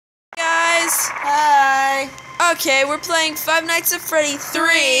Hi. Okay, we're playing Five Nights at Freddy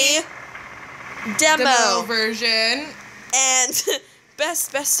 3 demo version. And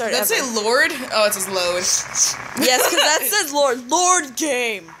best start Does ever. that say Lord? Oh, it says load. Yes, because that says Lord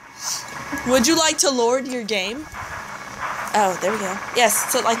game. Would you like to lord your game? Oh, there we go.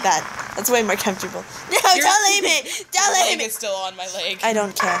 Yes, so like that. That's way more comfortable. No, don't leave it. Don't leave it. It's still on my leg. I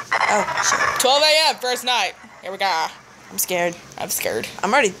don't care. Oh shit. 12 a.m. first night. Here we go. I'm scared. I'm scared.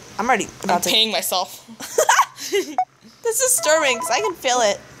 I'm already about to peeing myself. This is disturbing because I can feel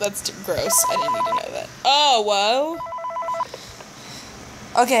it. That's gross. I didn't need to know that. Oh, whoa.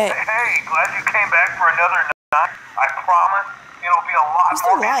 Okay. Hey, glad you came back for another night. I promise it'll be a lot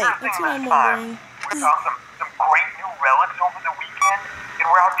more interesting this time. We found some great new relics over the weekend, and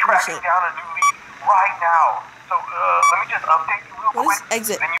we're out tracking down a new lead right now. So, let me just update you real quick. What is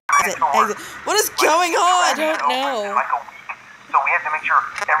exit? Then you can Exit. What is going on? I don't know. Like a week. So we have to make sure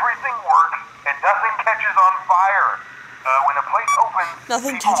everything works and nothing catches on fire. When the place opens,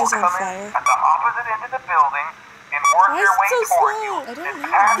 Nothing people catches will on come fire. in at the opposite end of the building and work Why their is it way so toward slow? you. I don't know.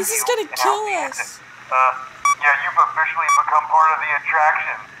 Past This is you gonna and kill out the us. exit. Yeah, you've officially become part of the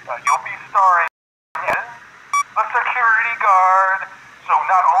attraction. You'll be starring as the security guard. So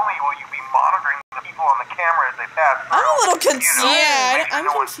not only will you be monitoring the people on the camera as they pass through, I'm a little concerned. Yeah, I'm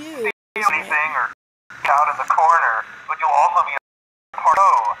no one confused. sees anything or out in the corner, but you'll also be a part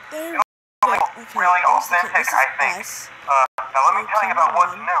of. There. It'll be Okay. really This authentic, is I think. us. Now let me tell you about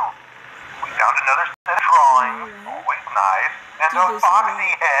what's new. We found another set of drawings, always nice, and a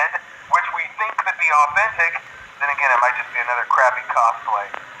foxy head, which we think could be authentic. Then again, it might just be another crappy cosplay.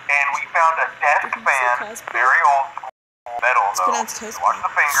 And we found a desk fan, very old school metal It's though. pronounced toast. Watch the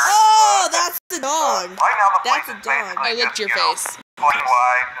fingers. Oh, that's the dog. Right now the That's place a is dog. basically I licked just, your face. plain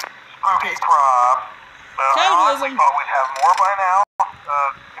lights and spooky props. I honestly thought we'd have more by now.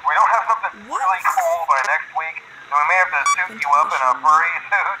 If we don't have something really cool by next week, then we may have to suit you up in a furry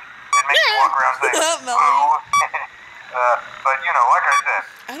suit and make you walk around saying, "Boo." But you know, like I said,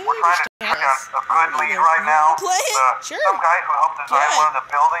 we're trying to track down a good lead right now. Sure. Some guy who helped design one of the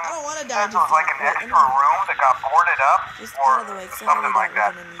buildings I don't want to die. says it was like an extra room that got boarded up Just or out of the way, 'cause I something really like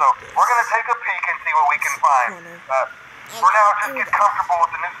that. don't need So this. we're gonna take a peek and see what we can find. For now, just get comfortable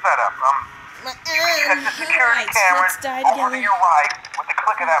with the new setup. Set the security cameras over to your right with the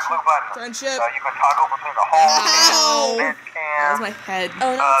click of that blue button. Friendship. You can toggle between the hall Ow. and the That was cam. my head.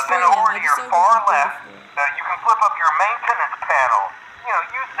 Oh, no, it's Then fine. over I to just your saw far this left, before. you can flip up your maintenance panel. You know,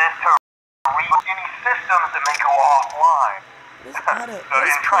 use this to read any systems that may go offline. In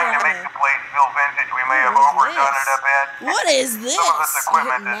trying to make the place feel vintage, we may have overdone it a bit. What is this? Some of this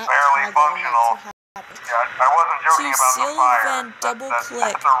equipment is barely functional. Yeah, I wasn't joking about the seal fire. vent, double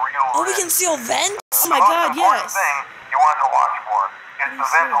click. That's a real Oh, we risk. can seal vents? Oh my God, The most important yes. thing you want to watch for is the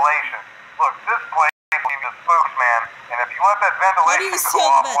ventilation. Look, this place is a spokesman, and if you let that How do you ventilation seal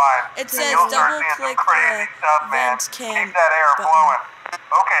go the vent? offline, It says you'll start double seeing some click crazy the stuff, man. vent cam Keep that air button. flowing.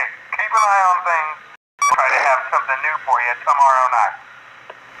 Okay, keep an eye on things. We'll try to have something new for you tomorrow night.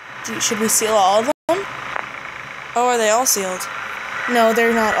 Should we seal all of them? Oh, are they all sealed? No,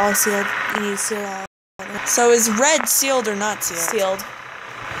 they're not all sealed. You need to seal all. So is red sealed or not sealed? Sealed.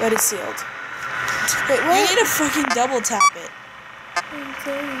 Red is sealed. Wait, what? You need to freaking double tap it.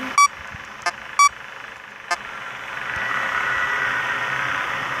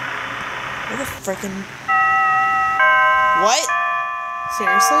 What the freaking... What?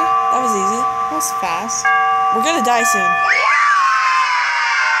 Seriously? That was easy. That was fast. We're gonna die soon.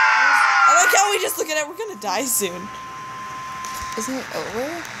 I like how we just look at it. We're gonna die soon. Isn't it over?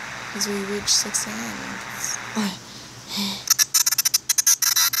 Because we reached 6 a.m.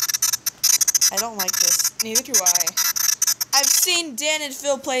 I don't like this. Neither do I. I've seen Dan and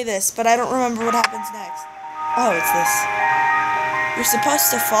Phil play this, but I don't remember what happens next. Oh, it's this. You're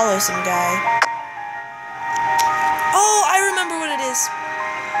supposed to follow some guy. Oh, I remember what it is.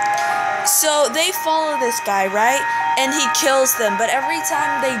 So they follow this guy, right? And he kills them, but every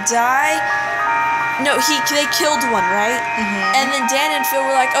time they die... No, they killed one, right? And then Dan and Phil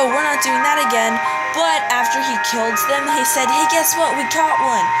were like, oh, we're not doing that again. But after he killed them, he said, hey, guess what? We caught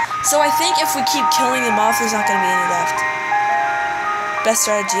one. So I think if we keep killing them off, there's not going to be any left. Best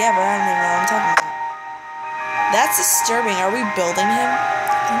strategy ever. I don't even know what I'm talking about. That's disturbing. Are we building him?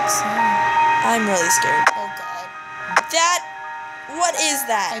 I think so. I'm really scared. Oh, God. What is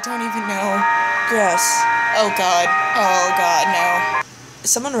that? I don't even know. Gross. Oh, God. Oh, God, no. Is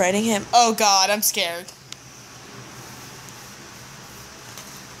someone writing him? Oh, God, I'm scared.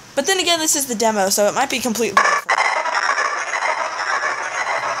 But then again, this is the demo, so it might be completely different.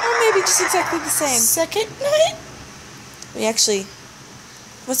 Or maybe just exactly the same. Second night? We actually...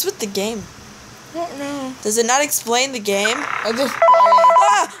 What's with the game? I don't know. Does it not explain the game? I just play it.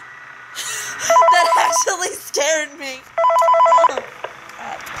 Ah! That actually scared me. Oh,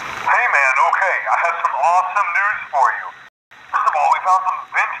 Hey man, okay, I have some awesome news for you. First of all, we found some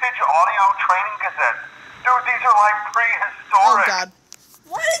vintage audio training cassettes. Dude, these are like Oh prehistoric. God.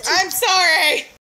 why did you I'm sorry.